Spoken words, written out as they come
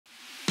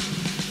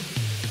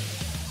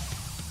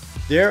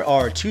There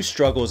are two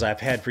struggles I've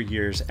had for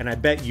years, and I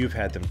bet you've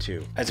had them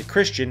too. As a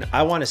Christian,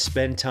 I want to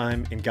spend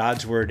time in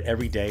God's Word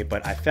every day,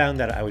 but I found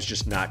that I was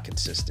just not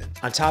consistent.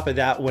 On top of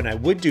that, when I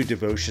would do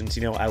devotions,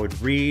 I would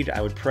read,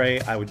 I would pray,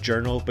 I would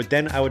journal, but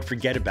then I would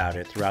forget about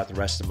it throughout the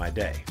rest of my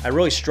day. I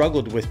really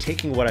struggled with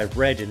taking what I've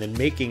read and then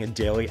making a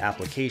daily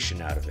application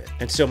out of it.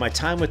 And so my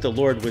time with the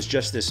Lord was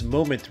just this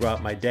moment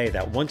throughout my day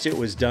that once it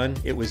was done,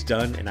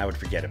 and I would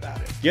forget about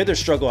it. The other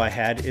struggle I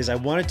had is I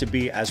wanted to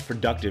be as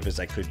productive as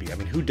I could be.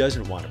 Who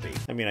doesn't want to be?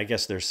 I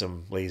guess there's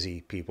some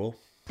lazy people.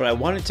 But I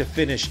wanted to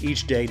finish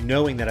each day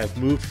knowing that I've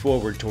moved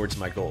forward towards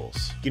my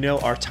goals.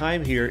 Our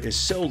time here is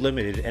so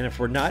limited, and if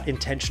we're not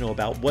intentional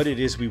about what it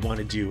is we want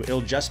to do,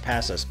 it'll just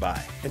pass us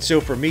by. And so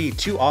for me,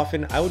 too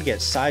often I would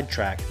get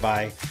sidetracked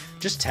by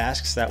just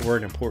tasks that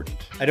weren't important.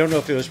 I don't know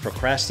if it was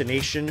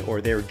procrastination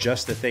or they were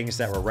just the things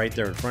that were right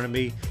there in front of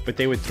me, but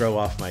they would throw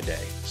off my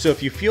day. So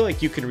if you feel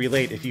like you can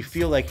relate, if you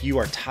feel like you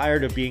are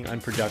tired of being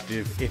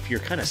unproductive, if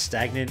you're kind of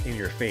stagnant in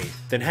your faith,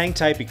 then hang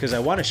tight because I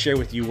want to share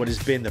with you what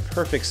has been the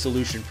perfect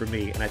solution for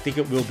me, and I think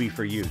it will be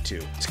for you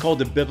too. It's called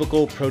the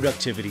Biblical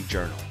Productivity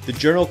Journal. The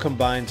journal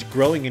combines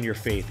growing in your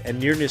faith and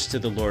nearness to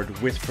the Lord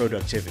with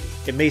productivity.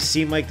 It may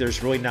seem like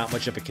there's really not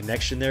much of a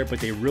connection there, but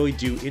they really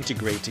do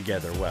integrate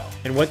together well.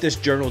 And what this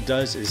journal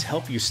does is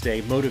help you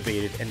stay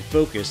motivated and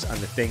focused on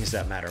the things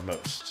that matter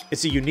most.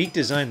 It's a unique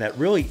design that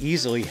really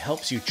easily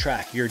helps you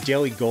track your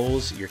daily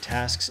goals, your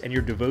tasks, and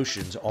your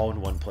devotions all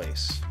in one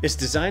place. It's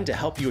designed to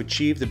help you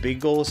achieve the big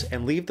goals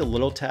and leave the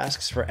little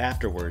tasks for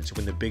afterwards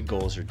when the big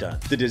goals are done.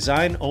 The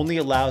design only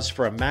allows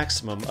for a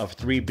maximum of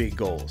 3 big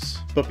goals.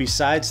 But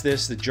besides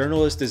this, the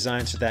journal is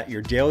designed so that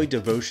your daily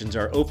devotions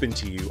are open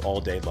to you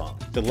all day long.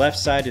 The left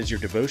side is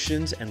your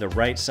devotions and the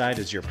right side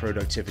is your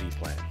productivity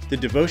plan. The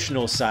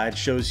devotional side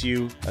shows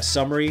you a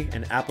summary,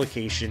 an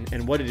application,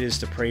 and what it is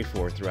to pray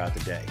for throughout the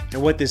day.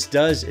 And what this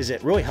does is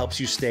it really helps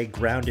you stay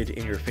grounded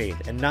in your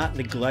faith and not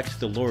neglect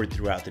the Lord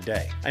throughout the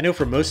day. I know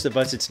for most of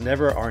us it's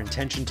never our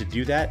intention to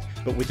do that,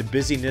 but with the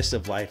busyness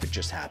of life it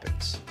just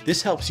happens.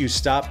 This helps you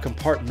stop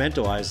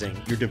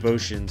compartmentalizing your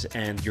devotions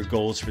and your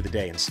goals for the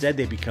day. Instead,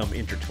 they become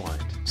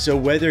intertwined. So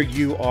whether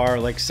you are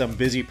like some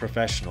busy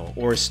professional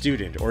or a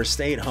student or a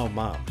stay-at-home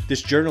mom,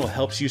 this journal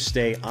helps you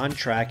stay on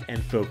track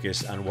and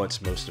focused on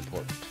what's most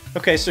important.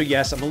 Okay, so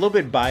yes, I'm a little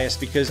bit biased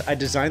because I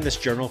designed this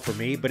journal for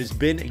me, but it's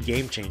been a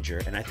game changer,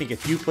 and I think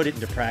if you put it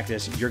into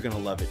practice, you're gonna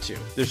love it too.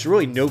 There's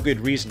really no good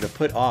reason to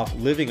put off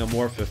living a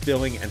more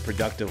fulfilling and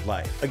productive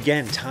life.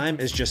 Again, time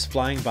is just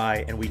flying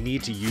by, and we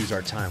need to use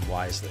our time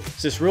wisely.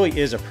 So this really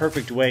is a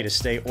perfect way to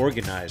stay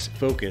organized,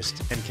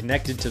 focused, and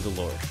connected to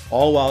the Lord,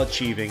 all while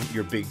achieving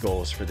your big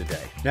goals for the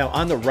day. Now,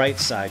 on the right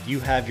side,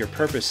 you have your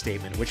purpose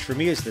statement, which for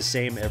me is the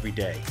same every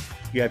day.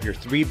 You have your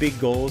 3 big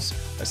goals,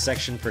 a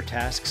section for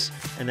tasks,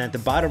 and then at the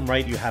bottom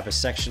right, you have a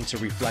section to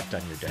reflect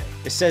on your day.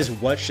 It says,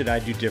 what should I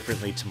do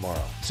differently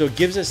tomorrow? So it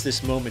gives us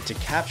this moment to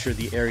capture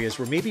the areas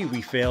where maybe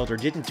we failed or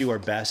didn't do our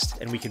best,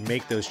 and we can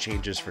make those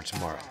changes for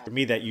tomorrow. For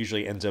me, that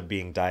usually ends up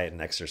being diet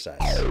and exercise.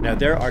 Now,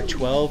 there are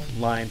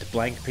 12 lined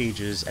blank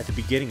pages at the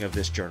beginning of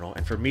this journal,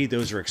 and for me,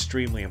 those are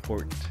extremely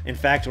important. In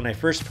fact, when I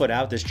first put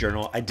out this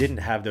journal, I didn't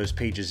have those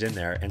pages in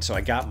there, and so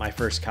I got my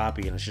first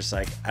copy, and it's just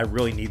like, I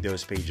really need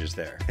those pages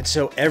there. And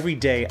so every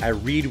day I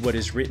read what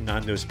is written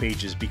on those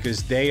pages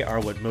because they are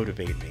what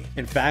motivate me.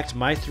 In fact,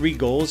 my 3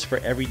 goals for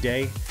every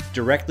day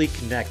directly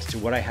connect to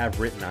what I have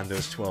written on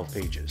those 12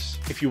 pages.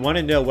 If you want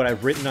to know what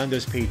I've written on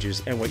those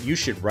pages and what you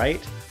should write,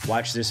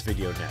 watch this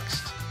video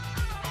next.